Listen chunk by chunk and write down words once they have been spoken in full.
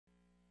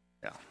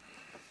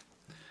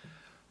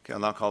Okay, I'll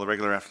now call the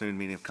regular afternoon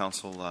meeting of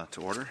Council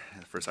to order.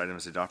 The first item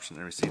is adoption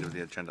and receipt of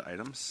the agenda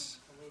items.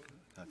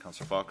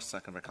 Councillor Fox,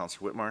 second by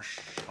Councillor Whitmarsh.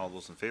 All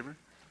those in favor?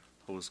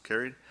 Opposed?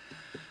 Carried.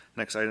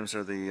 Next items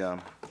are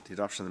the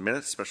adoption of the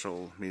minutes,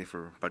 special meeting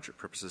for budget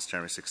purposes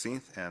January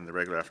 16th, and the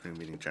regular afternoon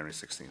meeting January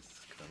 16th. Can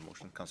I have a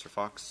motion? Councillor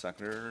Fox,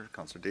 seconder.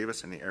 Councillor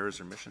Davis, any errors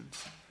or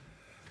omissions?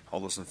 All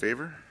those in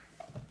favor?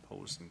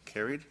 Opposed and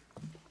carried.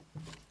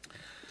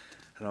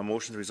 And a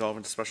motion to resolve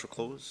into special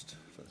closed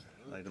for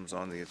the items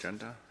on the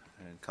agenda.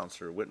 And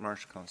Councillor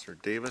Whitmarsh, Councillor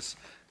Davis,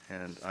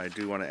 and I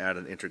do want to add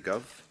an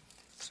intergov.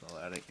 So I'll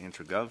add an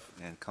intergov.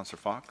 And Councillor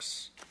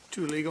Fox?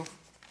 Two legal.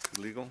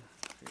 Two legal.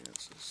 Okay,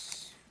 this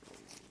is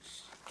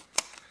Rose.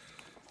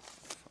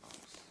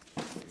 Fox,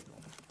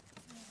 legal.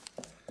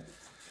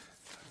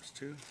 Times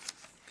two.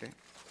 Okay.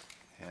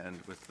 And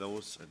with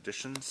those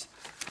additions,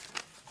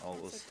 all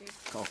those.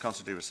 Oh,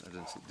 Councillor Davis, I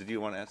didn't see. Did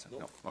you want to add something?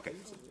 No. Okay.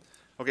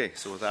 Okay,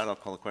 so with that, I'll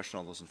call the question.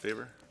 All those in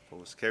favor?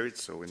 Opposed? Carried.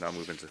 So we now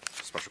move into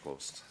special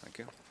closed. Thank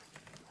you.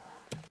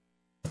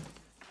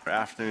 Our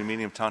afternoon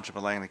meeting of Township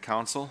of Langley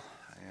Council,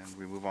 and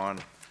we move on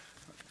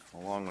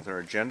along with our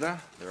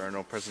agenda. There are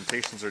no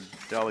presentations or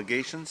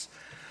delegations,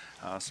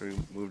 so we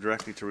move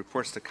directly to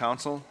reports to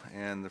Council,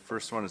 and the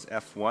first one is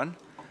F1, and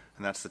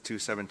that's the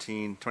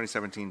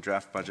 2017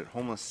 draft budget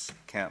homeless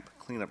camp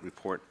cleanup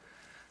report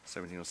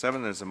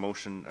 1707. There's a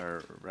motion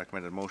or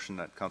recommended motion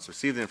that Council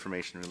receive the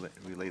information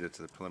related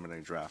to the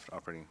preliminary draft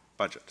operating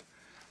budget.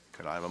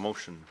 Could I have a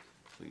motion,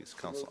 please?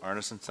 Councillor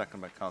Arneson,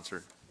 second by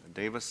Councillor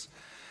Davis.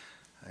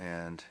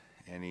 And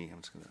any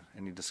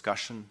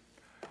discussion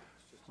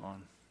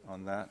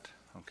on that?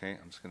 Okay,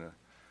 I'm just gonna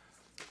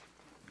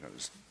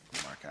just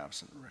mark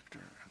absent Richter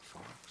and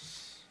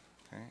Fox.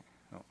 Okay,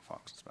 no,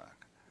 Fox is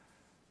back.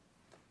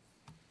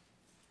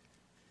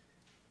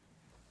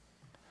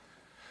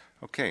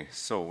 Okay,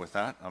 so with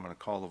that, I'm going to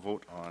call the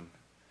vote on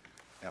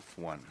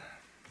F1.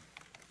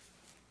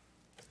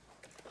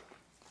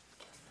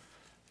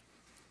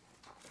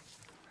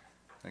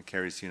 That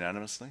carries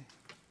unanimously.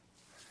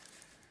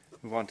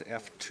 Move on to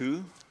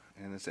F2,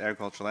 and it's the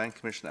Agricultural Land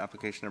Commission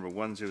application number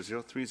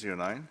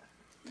 100309,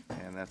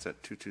 and that's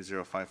at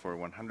 22054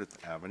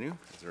 100th Avenue.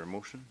 Is there a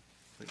motion,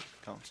 please,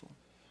 Council?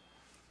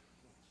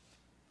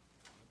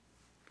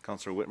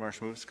 Councillor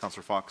Whitmarsh moves.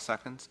 Councillor Fox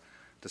seconds.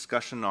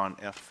 Discussion on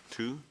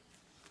F2.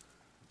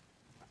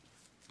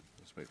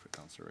 Let's wait for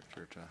Councillor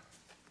Richter to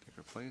take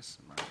her place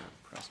and mark her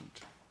present.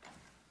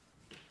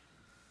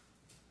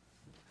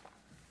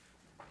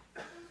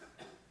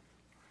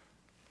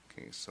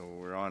 Okay, so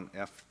we're on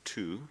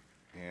F2,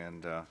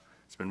 and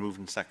it's been moved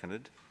and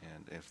seconded,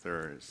 and if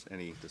there is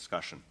any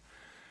discussion,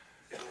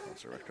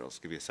 Councillor Richter, I'll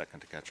just give you a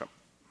second to catch up.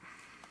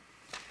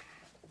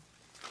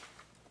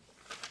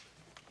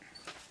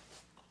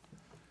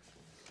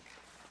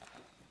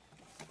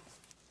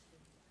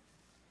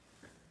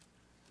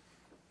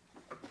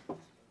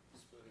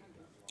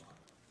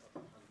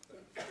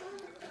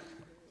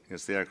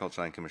 It's the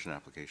Agricultural Land Commission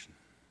application.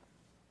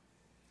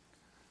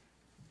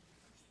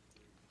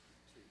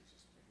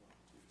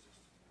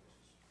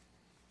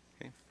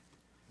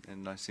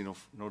 And I see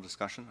no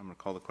discussion. I'm going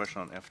to call the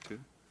question on F2.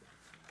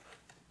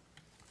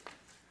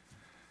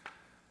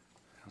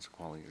 Councillor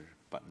Qualley, you're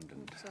buttoned.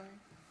 And sorry.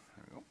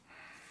 There we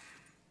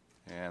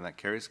go. And that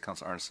carries.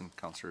 Councillor Arneson,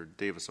 Councillor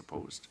Davis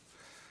opposed.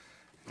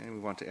 And we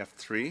move on to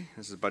F3.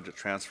 This is budget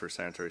transfer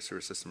sanitary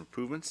sewer system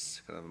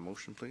improvements. Could I have a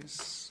motion,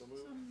 please?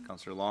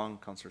 Councillor Long,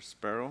 Councillor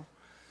Sparrow.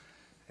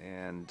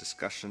 And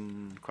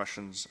discussion,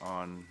 questions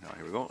on, oh,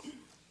 here we go.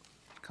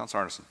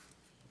 Councillor Arneson.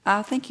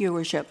 Thank you, Your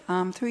Worship.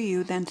 Through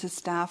you then to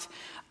staff.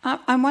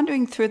 I'm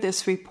wondering through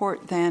this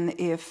report then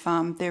if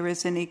there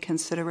is any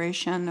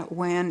consideration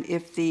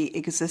if the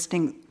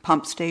existing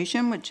pump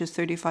station, which is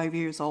 35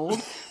 years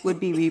old, would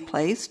be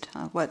replaced,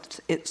 what's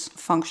its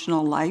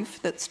functional life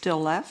that's still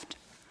left?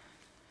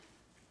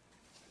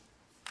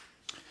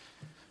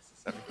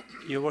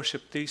 Your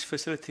Worship, these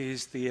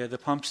facilities, the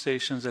pump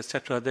stations,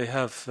 etc., they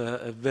have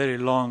a very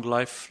long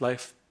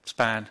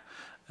lifespan,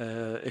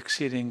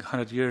 exceeding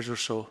 100 years or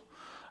so.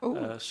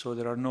 So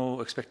there are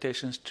no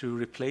expectations to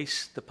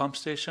replace the pump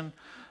station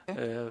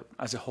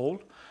as a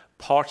whole.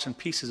 Parts and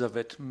pieces of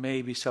it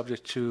may be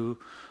subject to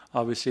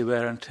obviously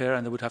wear and tear,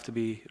 and they would have to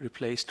be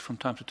replaced from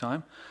time to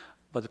time.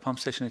 But the pump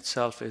station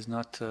itself is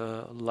not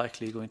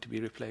likely going to be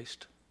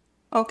replaced.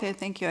 Okay,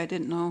 thank you. I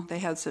didn't know they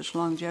had such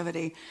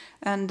longevity.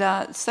 And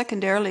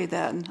secondarily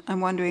then,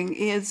 I'm wondering,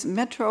 is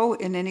Metro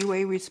in any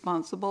way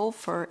responsible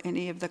for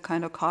any of the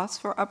kind of costs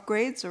for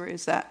upgrades, or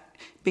is that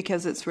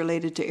because it's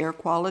related to air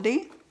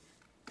quality?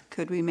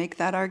 Could we make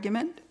that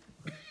argument?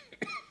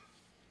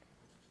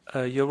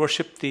 Your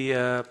Worship,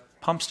 the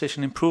pump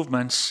station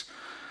improvements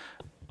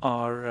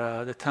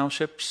are the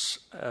township's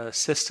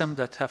system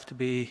that have to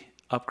be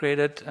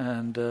upgraded,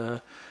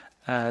 and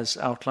as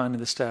outlined in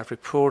the staff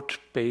report,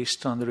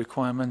 based on the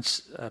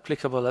requirements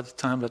applicable at the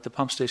time that the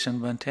pump station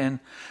went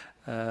in,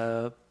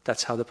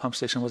 that's how the pump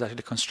station was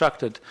actually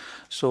constructed.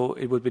 So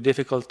it would be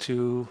difficult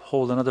to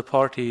hold another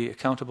party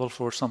accountable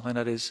for something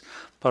that is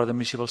part of the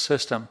municipal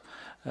system,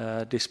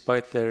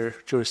 despite their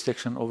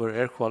jurisdiction over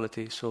air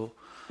quality. So,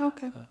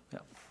 Okay. yeah.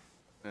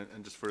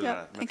 And just further Yeah,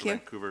 that, thank Metro you.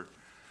 Vancouver,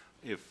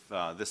 if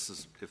this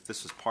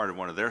is part of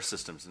one of their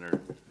systems in their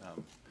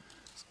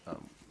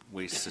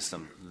waste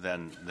system,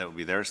 then that would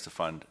be theirs to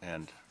fund.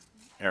 And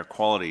air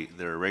quality,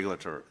 they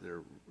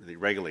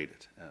regulate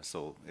it,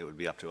 so it would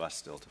be up to us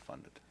still to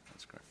fund it.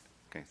 That's correct.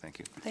 Okay, thank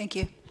you. Thank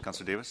you.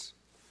 Councillor Davis?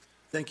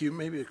 Thank you.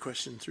 Maybe a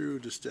question through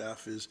to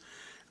staff is,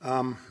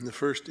 the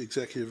first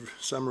executive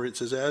summary, it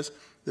says,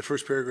 the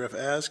first paragraph,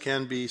 as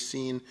can be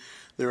seen,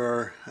 there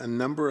are a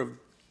number of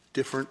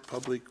different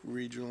public,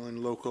 regional,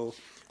 and local,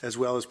 as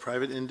well as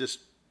private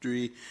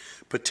industry,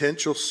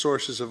 potential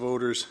sources of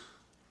odors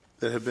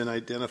that have been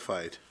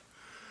identified.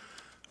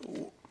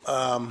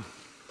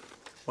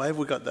 Why have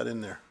we got that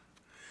in there?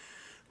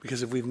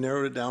 Because if we've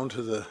narrowed it down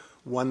to the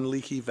one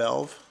leaky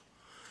valve,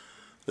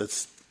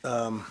 that's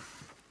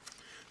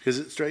because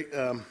it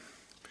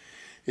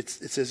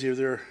says here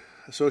they're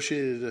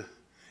associated,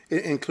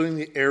 including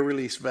the air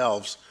release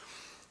valves.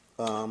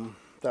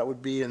 That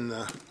would be in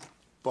the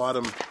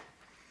bottom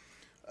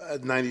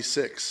at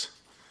 96.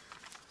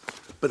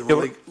 But Yeah,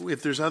 like,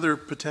 if there's other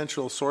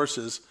potential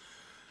sources,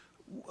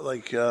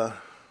 like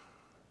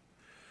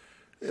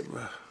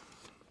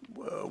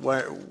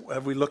why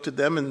have we looked at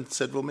them and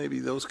said, well, maybe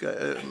those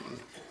guys?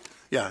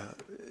 Yeah,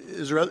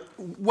 is there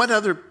what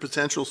other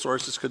potential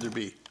sources could there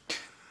be?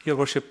 Your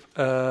Worship,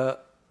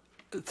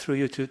 through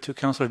you to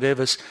Councillor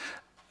Davis,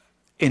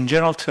 in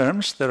general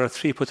terms, there are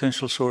three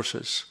potential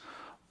sources.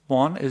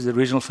 One is the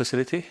regional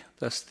facility.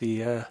 That's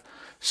the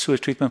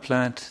sewage treatment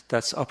plant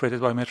that's operated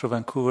by Metro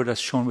Vancouver,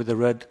 that's shown with the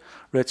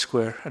red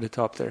square at the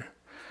top there.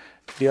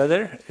 The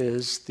other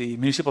is the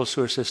municipal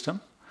sewer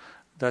system.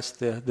 That's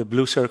the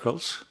blue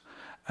circles.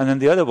 And then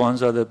the other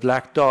ones are the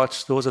black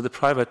dots. Those are the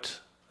private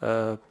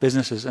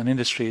businesses and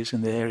industries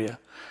in the area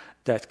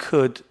that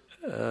could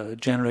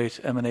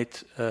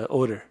emanate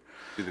odor.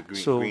 The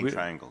So green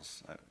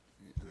triangles.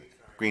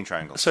 Green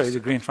triangles. Sorry, the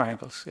green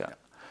triangles,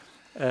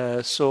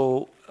 yeah.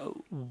 So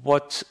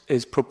what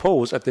is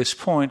proposed at this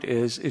point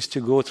is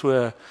to go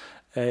through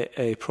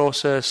a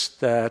process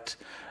that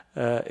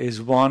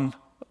is one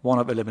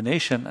of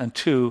elimination, and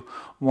two,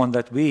 one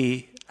that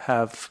we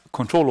have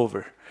control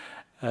over.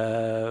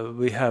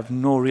 We have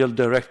no real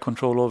direct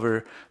control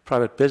over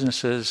private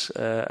businesses.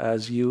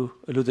 As you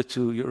alluded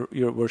to,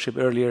 Your Worship,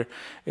 earlier,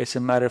 it's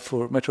a matter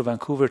for Metro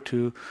Vancouver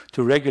to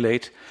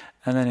regulate.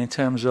 And then in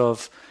terms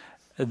of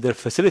their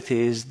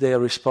facilities, they are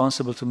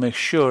responsible to make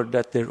sure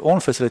that their own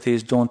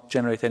facilities don't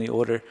generate any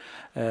odor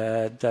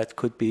that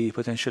could be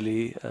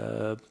potentially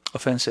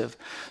offensive.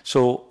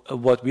 So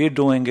what we're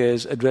doing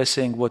is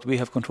addressing what we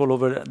have control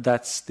over.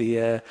 That's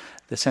the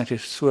sanitary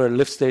sewer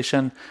lift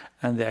station,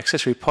 and the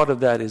accessory part of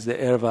that is the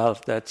air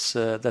valve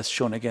that's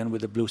shown again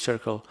with the blue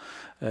circle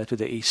to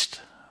the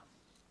east.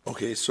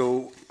 Okay,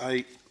 so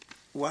I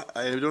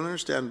don't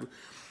understand.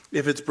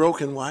 If it's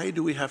broken, why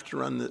do we have to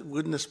run the?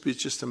 Wouldn't this be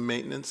just a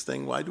maintenance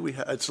thing? Why do we?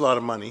 It's a lot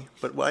of money,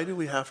 but why do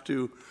we have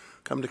to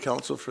come to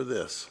council for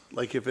this?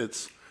 Like, if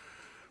it's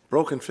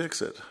broken,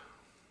 fix it.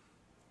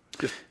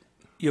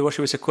 Your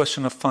Worship, it's a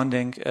question of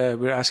funding.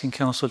 We're asking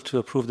council to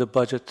approve the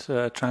budget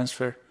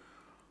transfer.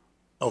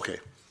 Okay.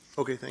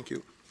 Okay. Thank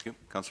you. Thank you.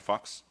 Councillor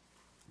Fox?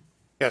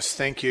 Yes,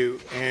 thank you.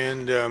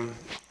 And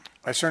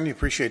I certainly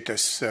appreciate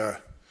this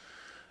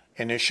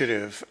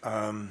initiative.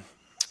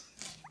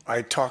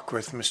 I talk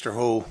with Mr.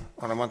 Ho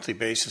on a monthly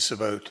basis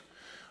about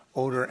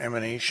odor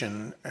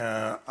emanation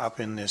up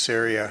in this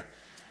area.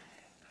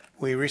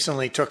 We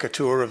recently took a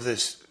tour of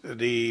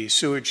the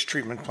sewage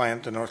treatment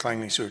plant, the North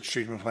Langley sewage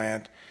treatment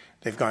plant.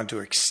 They've gone to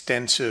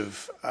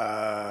extensive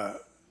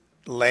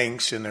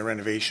lengths in their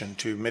renovation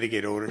to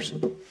mitigate odors.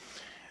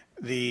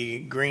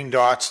 The green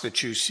dots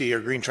that you see, or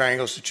green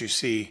triangles that you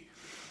see,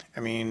 I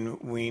mean,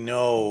 we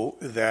know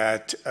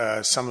that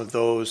some of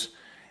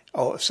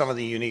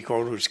the unique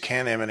odors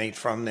can emanate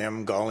from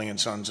them, Galling and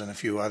Sons and a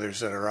few others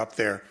that are up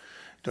there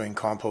doing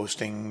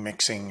composting,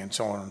 mixing, and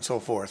so on and so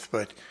forth.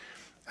 But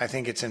I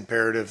think it's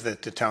imperative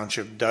that the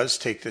township does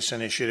take this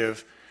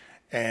initiative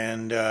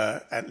and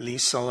at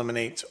least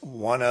eliminates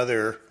one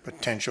other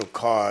potential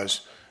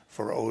cause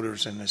for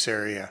odors in this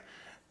area,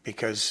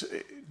 because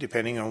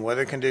depending on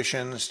weather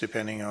conditions,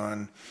 depending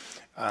on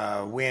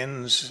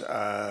winds,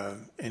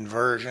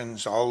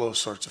 inversions, all those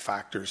sorts of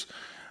factors.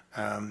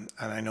 And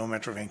I know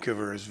Metro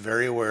Vancouver is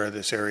very aware of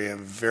this area,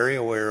 very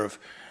aware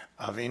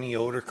of any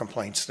odor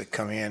complaints that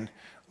come in.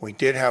 We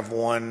did have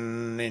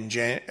one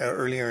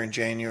earlier in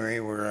January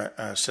where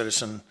a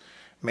citizen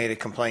made a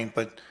complaint,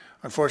 but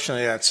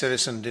unfortunately that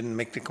citizen didn't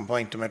make the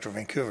complaint to Metro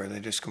Vancouver. They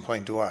just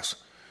complained to us.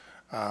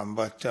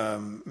 But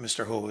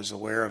Mr. Ho is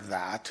aware of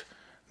that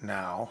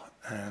now,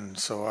 and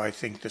so I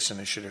think this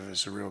initiative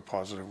is a real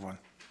positive one.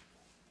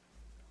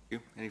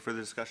 Thank you. Any further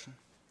discussion?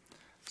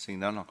 Seeing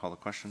none, I'll call the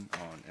question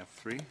on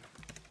F3.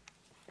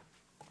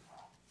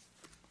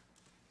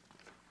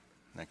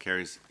 That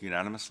carries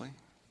unanimously.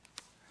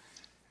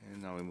 And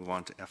Now we move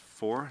on to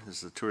F4. This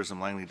is the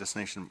Tourism Langley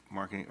Destination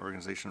Marketing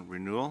Organization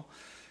Renewal.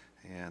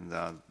 And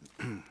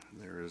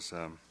there is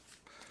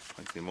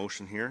like the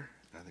motion here.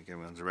 I think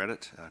everyone's read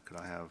it. Could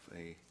I have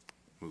a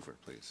mover,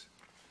 please?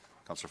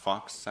 Councillor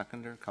Fox,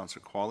 seconder.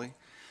 Councillor Qualley.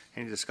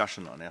 Any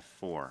discussion on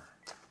F4?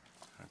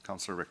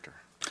 Councillor Richter.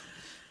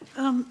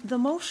 The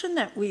motion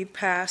that we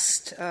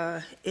passed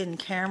in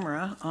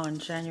camera on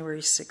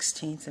January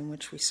 16th, and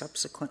which we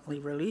subsequently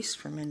released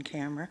from in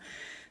camera,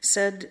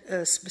 said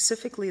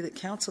specifically that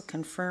Council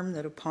confirmed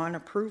that upon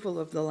approval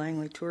of the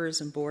Langley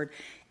Tourism Board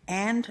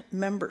and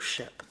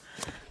membership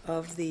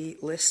of the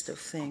list of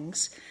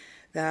things,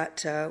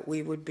 that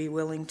we would be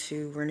willing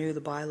to renew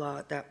the bylaw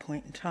at that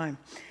point in time.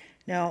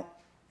 Now,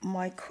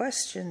 my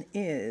question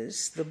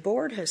is, the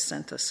board has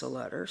sent us a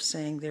letter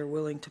saying they're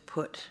willing to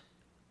put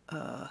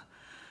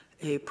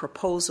a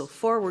proposal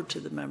forward to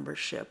the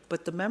membership,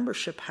 but the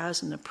membership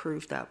hasn't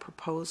approved that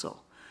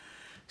proposal.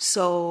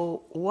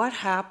 So what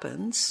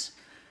happens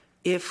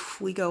if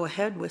we go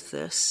ahead with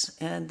this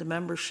and the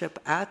membership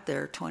at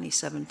their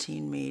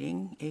 2017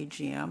 meeting,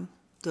 AGM,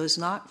 does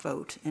not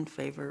vote in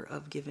favor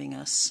of giving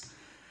us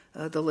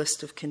the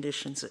list of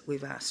conditions that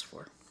we've asked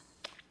for?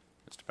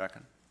 Mr.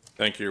 Becken.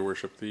 Thank you, Your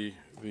Worship. The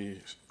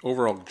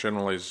overall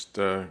generalized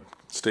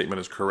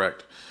statement is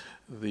correct.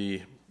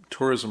 The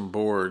Tourism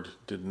Board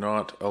did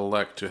not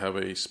elect to have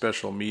a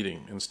special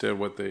meeting. Instead,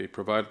 what they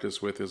provided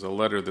us with is a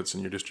letter that's in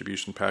your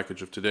distribution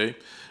package of today,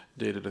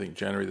 dated, I think,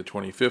 January the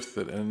 25th,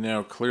 that and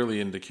now clearly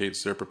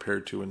indicates they're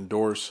prepared to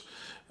endorse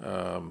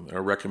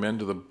or recommend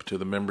to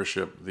the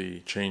membership the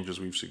changes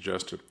we've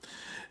suggested.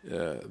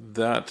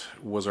 That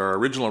was our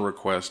original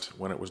request.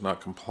 When it was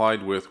not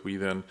complied with, we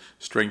then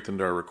strengthened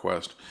our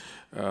request.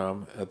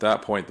 At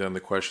that point, then,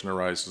 the question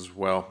arises,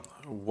 well,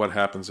 what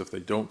happens if they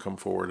don't come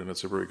forward? And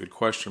it's a very good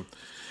question.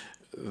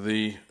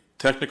 The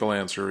technical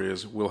answer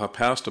is we'll have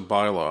passed a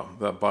bylaw.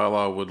 That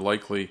bylaw would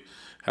likely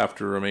have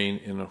to remain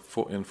in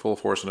full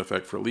force and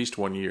effect for at least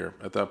 1 year.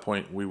 At that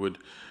point, we would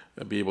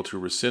be able to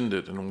rescind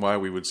it. And why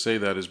we would say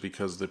that is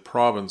because the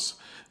province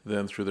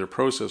then, through their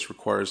process,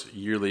 requires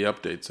yearly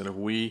updates. And if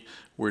we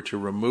were to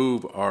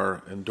remove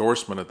our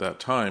endorsement at that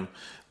time,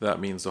 that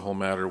means the whole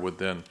matter would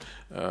then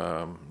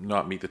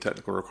not meet the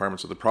technical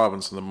requirements of the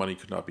province and the money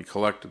could not be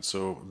collected.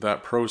 So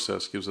that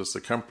process gives us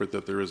the comfort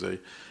that there is a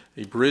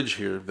bridge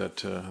here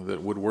that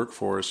would work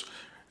for us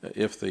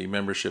if the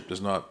membership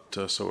does not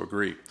so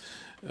agree.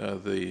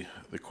 The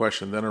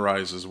question then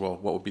arises, well,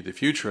 what would be the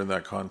future in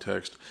that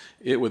context?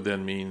 It would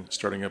then mean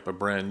starting up a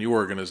brand new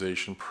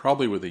organization,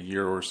 probably with a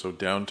year or so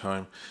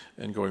downtime,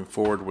 and going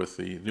forward with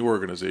the new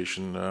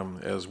organization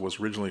as was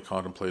originally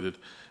contemplated,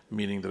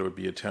 meaning that it would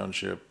be a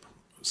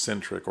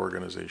township-centric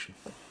organization.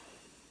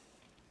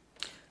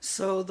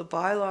 So the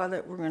bylaw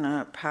that we're going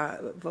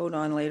to vote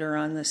on later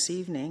on this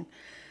evening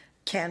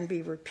can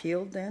be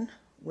repealed then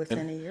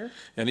within a year?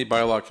 Any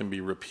bylaw can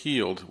be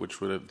repealed, which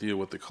would deal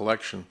with the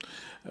collection,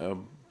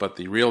 but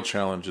the real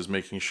challenge is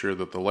making sure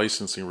that the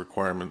licensing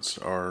requirements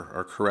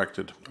are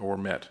corrected or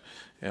met.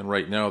 And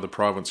right now, the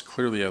province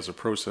clearly has a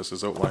process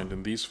as outlined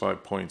in these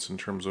 5 points in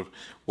terms of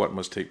what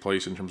must take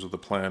place in terms of the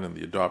plan and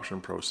the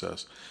adoption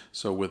process.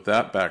 So with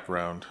that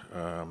background,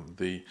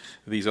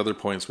 these other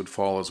points would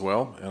fall as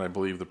well, and I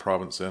believe the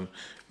province then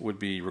would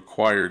be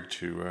required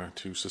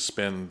to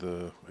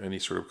suspend any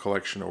sort of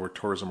collection or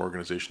tourism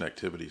organization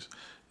activities.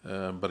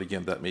 But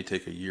again, that may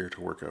take a year to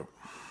work out.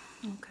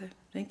 Okay,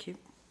 thank you.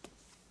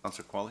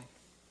 Councillor Qualley.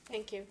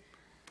 Thank you.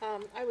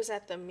 I was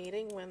at the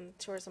meeting when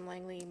Tourism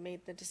Langley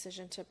made the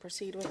decision to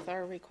proceed with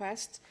our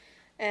request.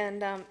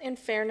 And in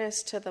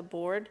fairness to the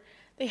board,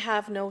 they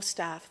have no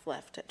staff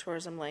left at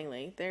Tourism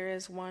Langley. There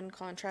is one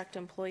contract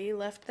employee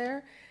left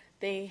there.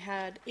 They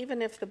had,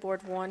 even if the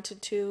board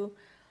wanted to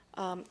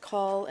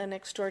call an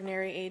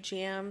extraordinary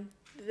AGM,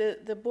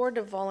 the board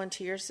of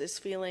volunteers is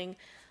feeling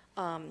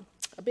a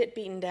bit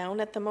beaten down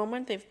at the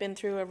moment. They've been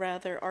through a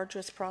rather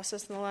arduous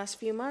process in the last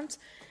few months.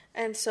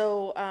 And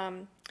so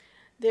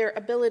their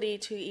ability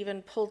to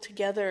even pull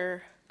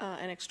together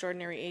an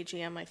extraordinary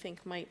AGM, I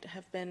think, might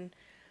have been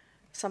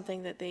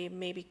something that they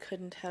maybe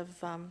couldn't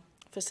have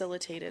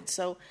facilitated.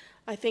 So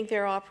I think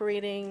they're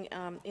operating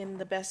in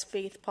the best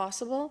faith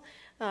possible.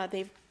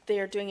 They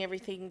are doing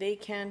everything they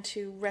can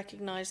to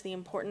recognize the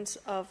importance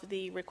of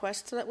the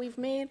requests that we've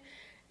made,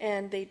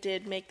 and they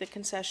did make the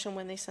concession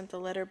when they sent the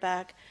letter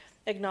back,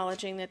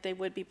 acknowledging that they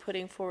would be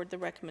putting forward the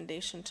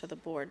recommendation to the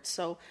board.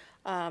 So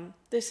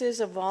this is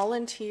a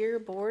volunteer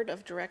board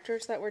of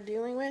directors that we're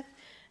dealing with,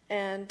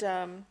 and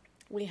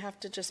we have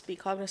to just be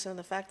cognizant of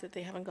the fact that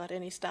they haven't got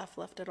any staff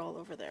left at all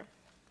over there.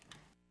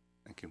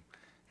 Thank you.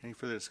 Any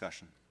further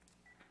discussion?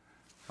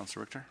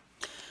 Councillor Richter?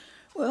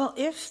 Well,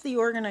 if the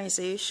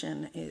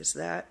organization is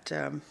that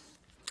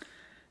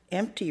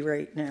empty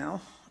right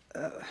now,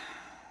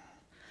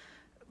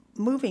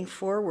 moving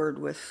forward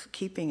with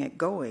keeping it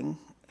going,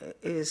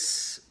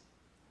 is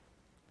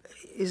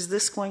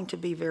this going to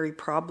be very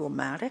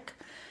problematic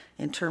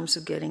in terms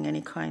of getting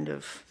any kind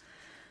of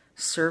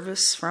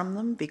service from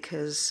them?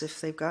 Because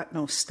if they've got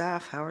no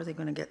staff, how are they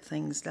going to get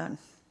things done?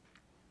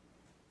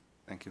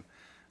 Thank you.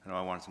 I know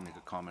I wanted to make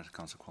a comment,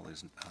 Councilor Qualley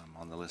isn't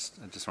on the list.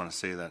 I just want to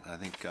say that I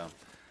think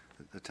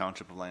the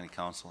Township of Langley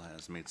Council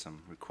has made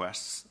some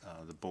requests.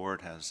 The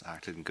board has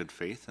acted in good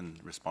faith and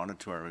responded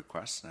to our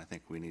requests, and I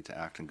think we need to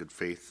act in good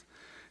faith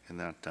in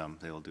that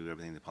they will do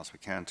everything they possibly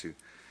can to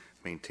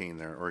maintain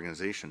their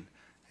organization.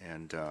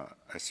 And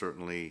I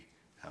certainly,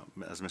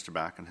 as Mr.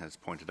 Backen has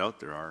pointed out,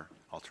 there are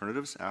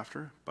alternatives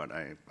after, but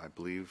I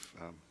believe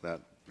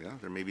that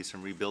there may be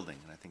some rebuilding,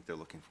 and I think they're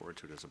looking forward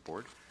to it as a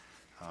board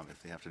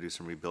if they have to do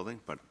some rebuilding,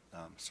 but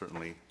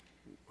certainly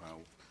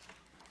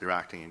they're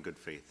acting in good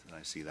faith, and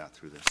I see that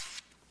through this.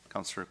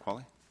 Councillor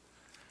Qualley?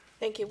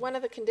 Thank you. One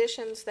of the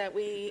conditions that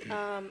we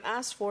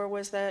asked for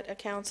was that a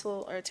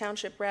council or a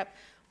township rep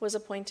was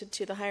appointed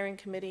to the hiring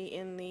committee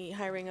in the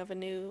hiring of a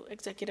new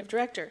executive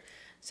director.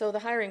 So the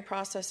hiring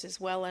process is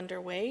well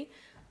underway.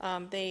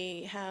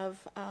 They have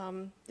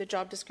the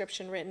job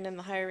description written, and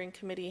the hiring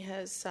committee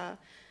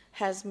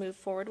has moved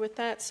forward with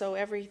that. So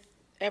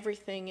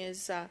everything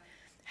is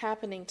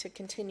happening to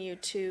continue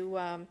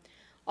to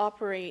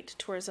operate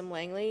Tourism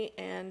Langley.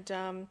 And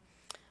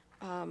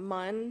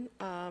Munn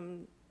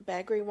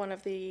Bagri, one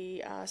of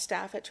the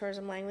staff at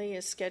Tourism Langley,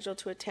 is scheduled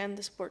to attend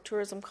the Sport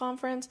Tourism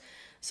Conference.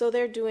 So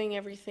they're doing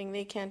everything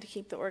they can to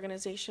keep the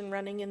organization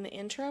running in the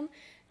interim.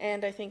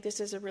 And I think this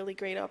is a really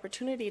great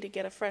opportunity to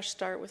get a fresh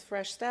start with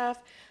fresh staff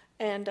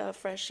and a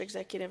fresh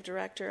executive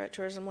director at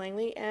Tourism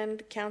Langley.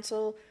 And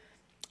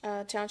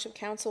Township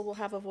Council will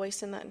have a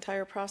voice in that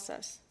entire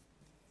process.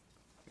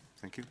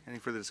 Thank you. Any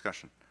further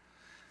discussion?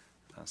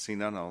 Seeing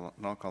none, I'll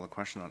now call the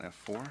question on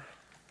F4. And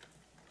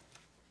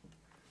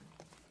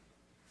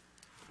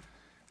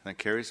that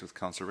carries with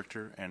Councillor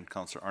Richter and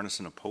Councillor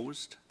Arneson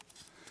opposed.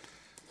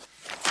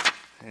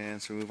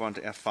 And so we move on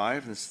to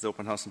F5, and this is the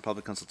open house and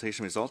public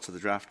consultation results of the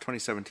draft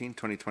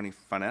 2017-2020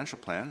 financial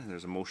plan. And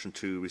there's a motion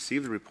to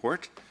receive the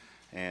report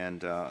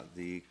and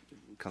the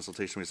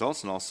consultation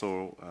results, and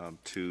also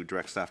to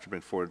direct staff to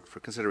bring forward for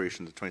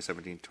consideration the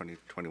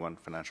 2017-2021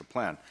 financial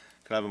plan.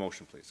 Could I have a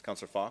motion, please?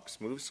 Councillor Fox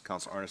moves,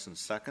 Councillor Arneson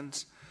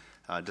seconds.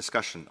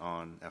 Discussion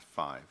on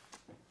F5.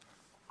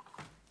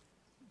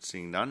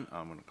 Seeing none,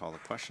 I'm going to call the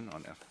question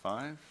on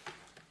F5.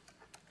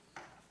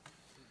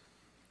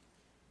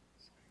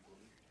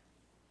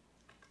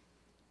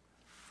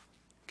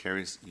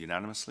 Carries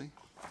unanimously.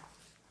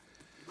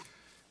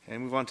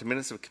 And move on to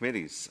minutes of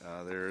committees.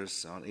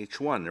 There's on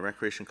H1, the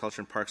Recreation,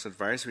 Culture and Parks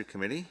Advisory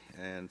Committee.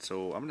 And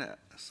so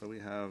we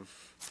have,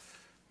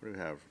 what do we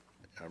have?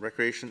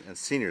 Recreation and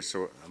Seniors.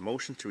 So a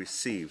motion to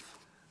receive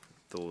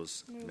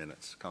those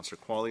minutes. Councillor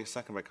Qualley,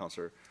 second by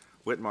Councillor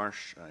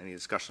Whitmarsh. Any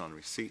discussion on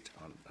receipt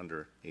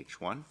under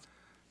H1?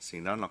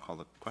 Seeing none, I'll call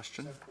the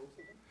question.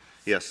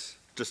 Yes,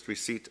 just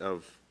receipt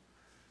of,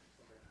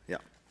 yeah.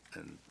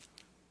 And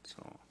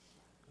so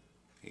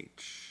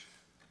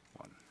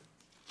H1.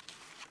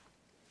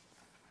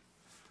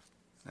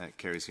 That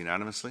carries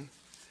unanimously.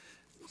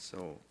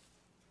 So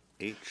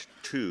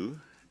H2,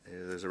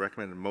 there's a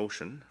recommended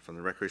motion from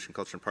the Recreation,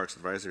 Culture and Parks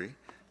Advisory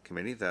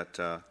Committee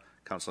that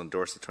Council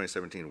endorse the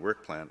 2017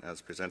 work plan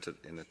as presented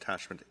in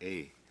Attachment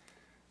A.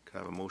 Could I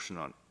have a motion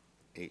on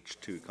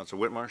H2?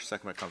 Councillor Whitmarsh,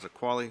 second by Councillor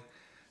Qualley.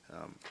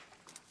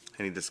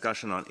 Any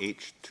discussion on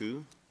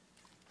H2?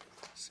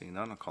 Seeing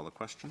none, I'll call the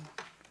question.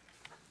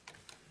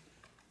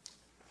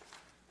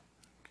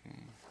 Okay.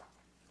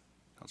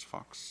 Councillor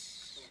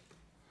Fox.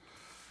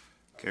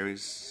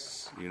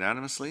 Carries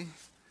unanimously.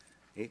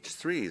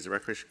 H3 is the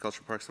Recreation,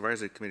 Culture, Parks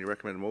Advisory Committee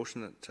recommended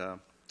motion that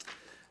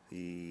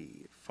the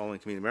following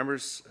committee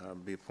members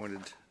be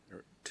appointed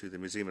to the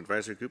Museum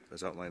Advisory Group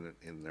as outlined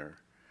in their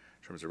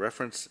terms of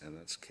reference, and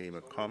that's Kay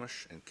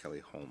McComish and Kelly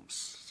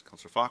Holmes.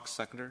 Councillor Fox,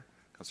 seconder.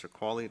 Councillor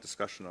Qualley,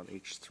 discussion on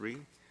H3.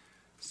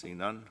 Seeing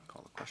none,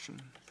 call the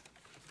question.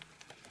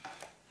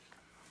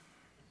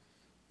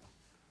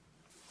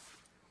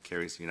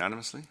 Carries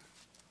unanimously.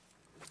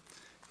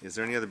 Is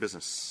there any other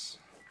business?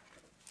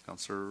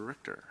 Councillor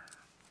Richter.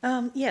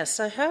 Yes,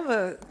 I have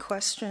a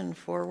question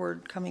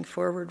coming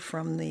forward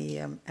from the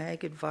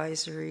Ag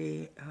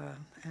Advisory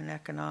and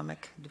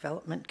Economic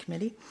Development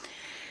Committee.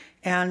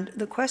 And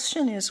the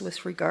question is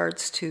with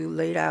regards to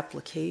late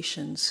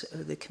applications.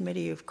 The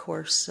committee, of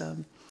course,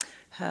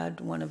 had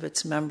one of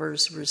its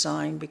members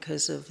resign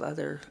because of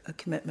other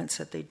commitments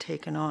that they'd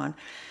taken on.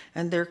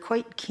 And they're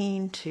quite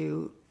keen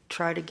to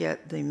try to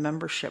get the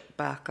membership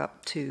back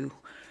up to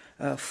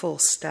full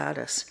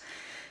status.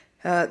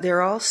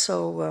 They're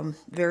also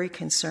very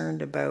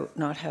concerned about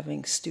not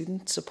having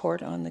student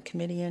support on the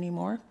committee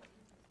anymore.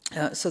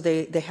 So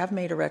they have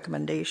made a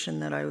recommendation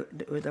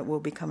that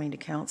will be coming to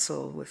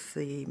council with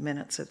the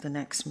minutes at the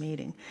next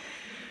meeting.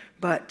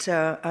 But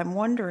I'm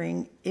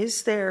wondering,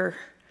 is there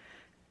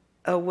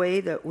a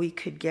way that we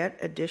could get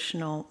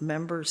additional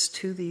members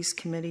to these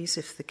committees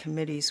if the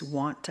committees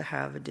want to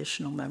have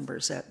additional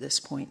members at this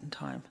point in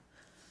time?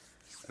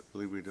 I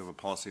believe we do have a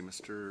policy.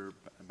 Mr.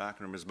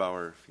 Backen or Ms.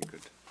 Bauer, if you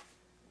could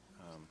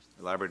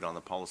elaborate on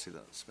the policy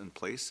that's in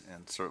place,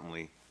 and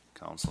certainly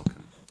council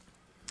can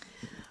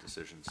make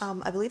decisions.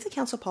 I believe the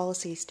council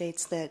policy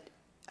states that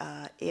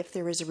if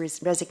there is a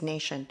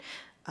resignation,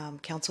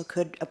 council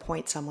could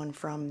appoint someone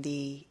from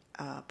the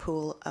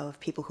pool of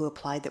people who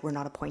applied that were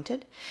not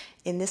appointed.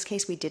 In this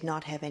case, we did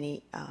not have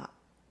any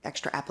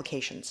extra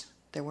applications.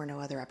 There were no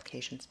other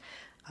applications.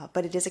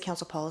 But it is a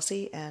council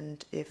policy,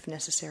 and if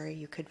necessary,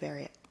 you could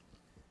vary it.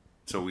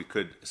 So we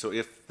could, so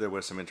if there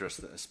was some interest,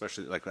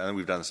 especially like, I think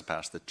we've done this in the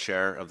past, the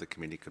chair of the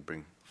committee could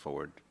bring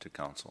forward to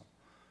council.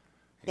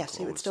 Yes,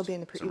 it would still be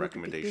in the some it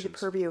would be the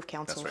purview of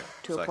council That's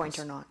right. to So appoint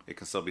or not. It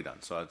can still be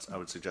done. So I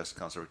would suggest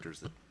Councillor Richter is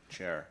the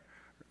chair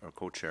or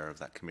co-chair of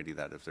that committee,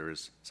 that if there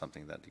is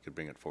something that you could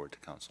bring it forward to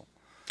council.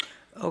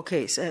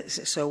 Okay,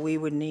 so we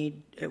would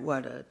need,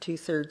 what, a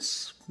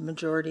 2/3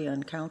 majority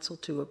on council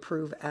to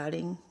approve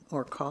adding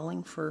or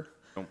calling for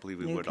I don't believe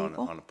we new would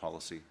people? on a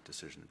policy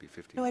decision. It'd be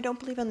 50. No, I don't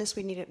believe on this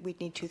we'd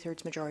need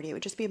 2/3 majority. It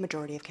would just be a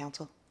majority of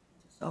council.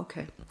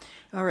 Okay.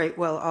 All right,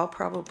 well, I'll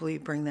probably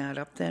bring that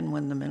up then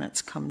when the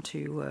minutes come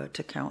to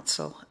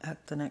council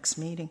at the next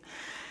meeting.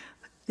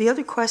 The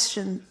other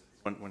question...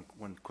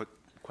 One quick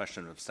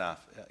question of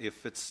staff.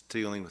 If it's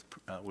dealing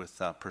with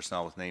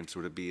personnel with names,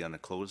 would it be on a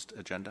closed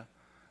agenda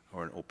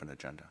or an open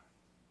agenda?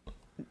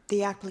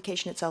 The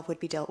application itself would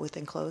be dealt with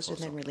and closed and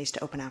then released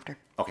to open after.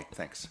 Okay,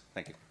 thanks.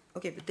 Thank you.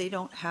 Okay, but they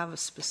don't have a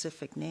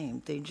specific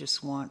name. They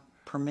just want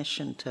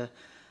permission to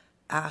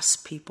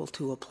ask people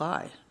to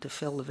apply to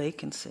fill the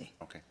vacancy.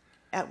 Okay.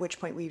 At which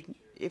point,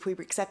 if we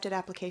accepted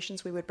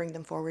applications, we would bring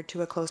them forward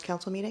to a closed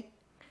council meeting.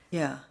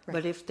 Yeah, Right.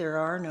 but if there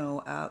are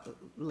no, I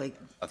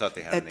thought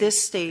they had a at name.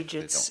 this stage, They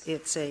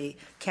it's a,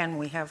 can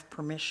we have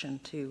permission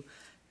to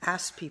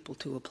ask people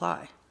to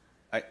apply?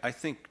 I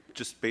think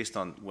just based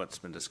on what's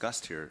been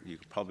discussed here, you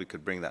probably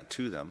could bring that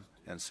to them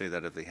and say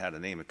that if they had a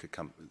name, it could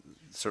come,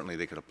 certainly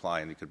they could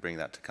apply and you could bring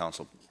that to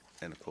council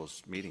in a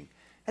closed meeting.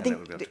 I And think it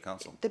would be up to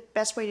council. the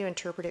best way to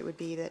interpret it would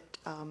be that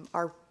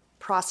our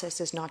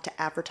process is not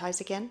to advertise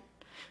again.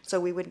 So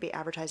we wouldn't be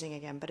advertising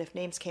again, but if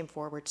names came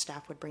forward,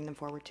 staff would bring them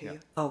forward to you.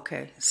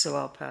 Okay, so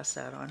I'll pass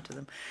that on to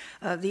them.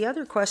 The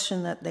other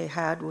question that they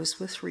had was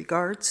with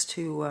regards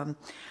to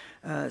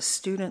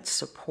student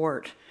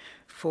support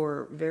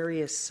for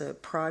various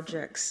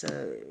projects.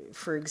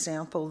 For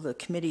example, the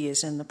committee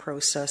is in the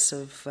process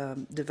of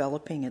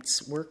developing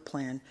its work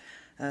plan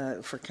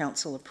for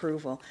council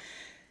approval.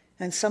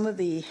 And some of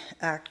the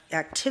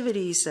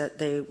activities that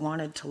they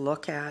wanted to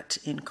look at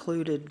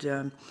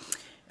included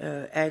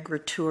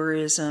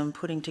agritourism,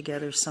 putting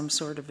together some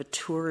sort of a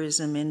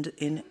tourism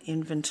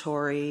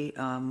inventory,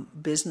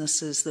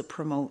 businesses that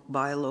promote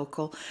buy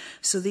local.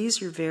 So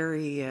these are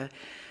very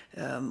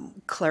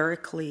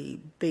clerically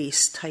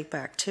based type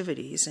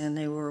activities, and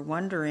they were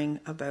wondering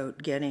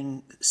about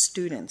getting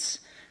students,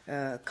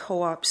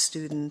 co-op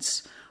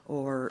students,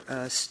 or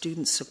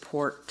student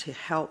support to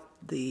help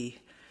the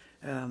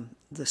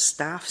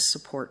staff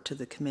support to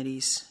the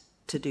committees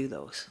to do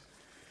those.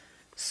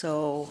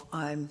 So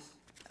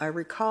I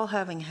recall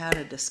having had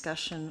a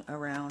discussion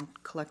around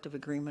collective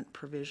agreement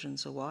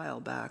provisions a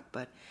while back,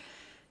 but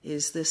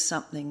is this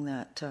something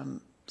that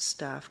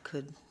staff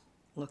could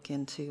look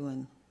into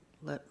and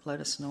let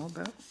us know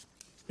about?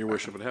 Your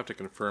Worship, I'd have to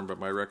confirm, but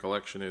my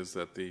recollection is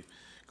that the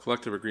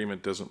collective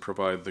agreement doesn't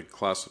provide the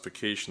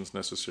classifications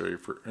necessary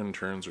for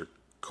interns or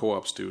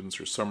co-op students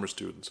or summer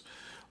students.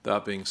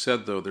 That being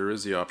said, though, there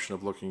is the option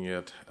of looking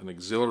at an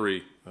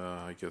auxiliary,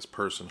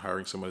 person,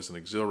 hiring someone as an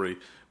auxiliary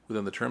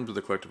within the terms of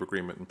the collective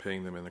agreement and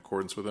paying them in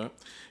accordance with that.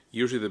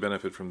 Usually the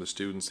benefit from the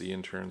students, the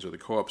interns, or the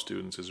co-op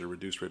students is a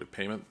reduced rate of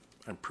payment.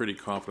 I'm pretty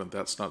confident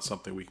that's not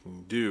something we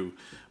can do,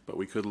 but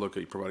we could look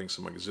at providing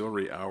some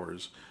auxiliary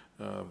hours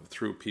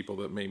through people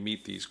that may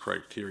meet these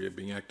criteria,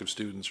 being active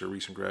students or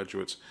recent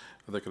graduates,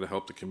 that could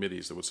help the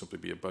committees. That would simply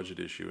be a budget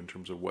issue in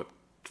terms of what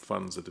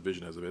funds the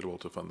division has available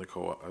to fund the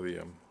co-op,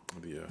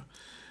 the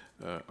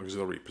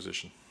auxiliary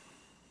position.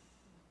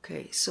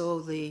 Okay, so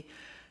the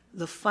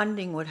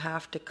funding would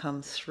have to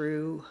come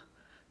through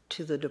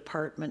to the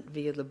department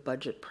via the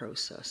budget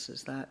process,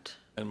 is that?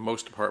 And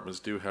most departments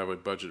do have a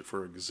budget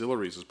for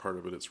auxiliaries as part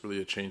of it. It's really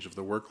a change of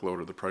the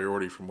workload or the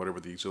priority from whatever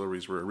the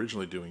auxiliaries were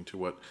originally doing to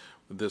what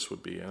this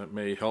would be. And it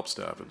may help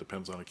staff. It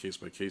depends on a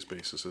case-by-case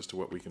basis as to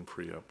what we can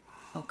free up.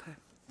 Okay,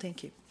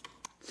 thank you.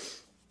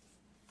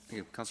 Thank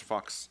you. Councillor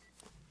Fox.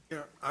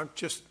 Yeah,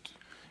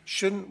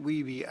 shouldn't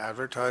we be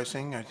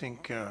advertising? I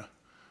think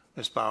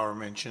Ms. Bauer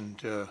mentioned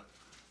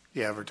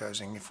the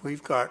advertising. If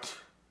we've got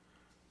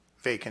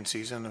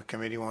vacancies and the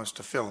committee wants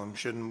to fill them,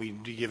 shouldn't we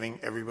be giving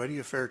everybody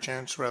a fair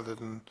chance rather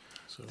than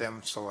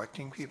them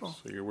selecting people?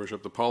 So, Your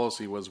Worship, the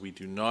policy was we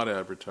do not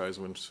advertise.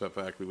 When, in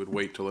fact, we would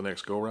wait till the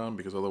next go-round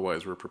because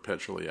otherwise we're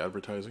perpetually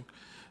advertising.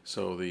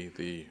 So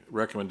the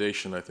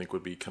recommendation, I think,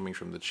 would be coming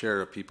from the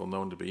chair of people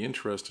known to be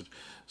interested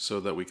so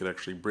that we could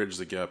actually bridge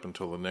the gap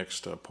until the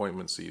next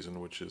appointment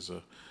season, which is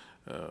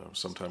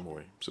sometime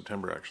away,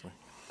 September, actually.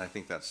 I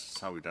think that's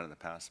how we've done it in the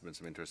past. There have been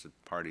some interested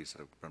parties that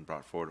have been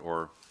brought forward,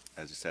 or,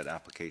 as you said,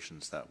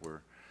 applications that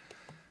were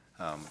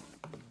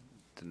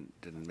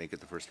didn't make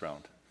it the first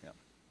round. Yeah.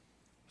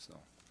 So,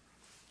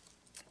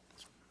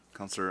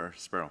 Councillor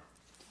Sparrow.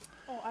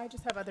 Oh, I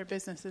just have other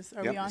businesses.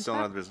 Are Yep, we on still to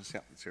another that? business.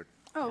 Yeah, it's your.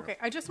 Oh, okay.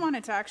 I just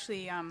wanted to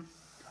actually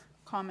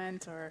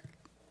comment or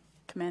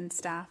commend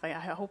staff. I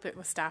hope it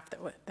was staff that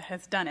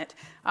has done it.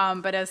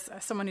 But as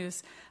someone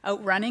who's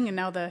out running and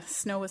now the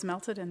snow is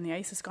melted and the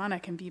ice is gone, I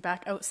can be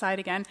back outside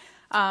again.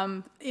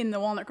 In the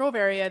Walnut Grove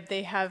area,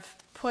 they have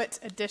put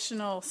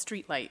additional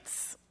street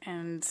lights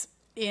and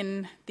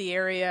in the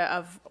area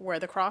of where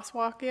the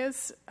crosswalk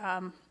is.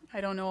 I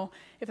don't know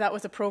if that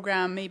was a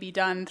program maybe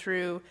done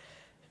through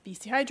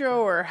BC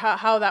Hydro or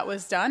how that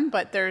was done,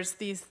 but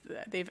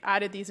they've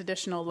added these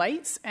additional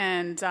lights,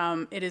 and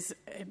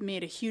it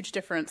made a huge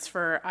difference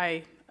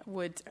I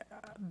would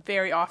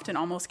very often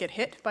almost get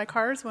hit by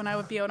cars when I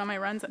would be out on my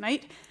runs at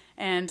night,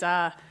 and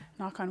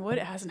knock on wood,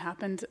 it hasn't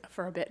happened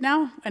for a bit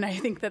now, and I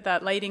think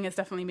that lighting has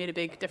definitely made a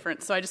big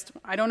difference. So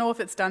I don't know if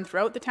it's done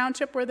throughout the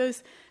township where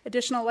those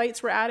additional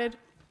lights were added,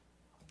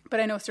 but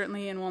I know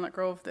certainly in Walnut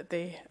Grove that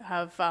they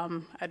have,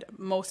 at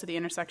most of the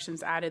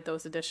intersections, added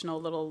those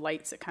additional little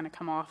lights that kind of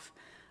come off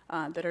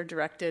that are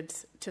directed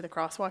to the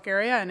crosswalk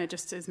area, and it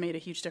just has made a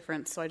huge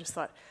difference. So I just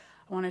thought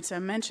I wanted to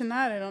mention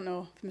that. I don't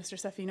know if Mr.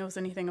 Seffi knows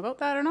anything about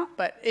that or not,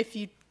 but if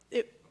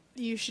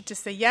you should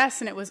just say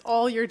yes, and it was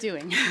all you're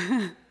doing.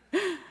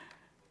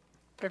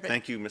 Perfect.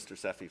 Thank you, Mr.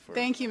 Seffi, for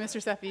Thank you, Mr.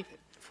 Seffi.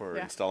 for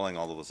Yeah. installing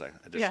all of those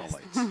additional Yes.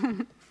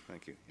 lights.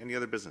 Thank you. Any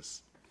other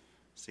business?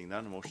 Seeing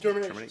none, motion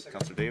to terminate.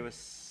 Councillor Davis,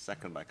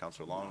 second by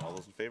Councillor Long. All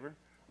those in favor?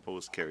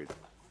 Opposed? Carried.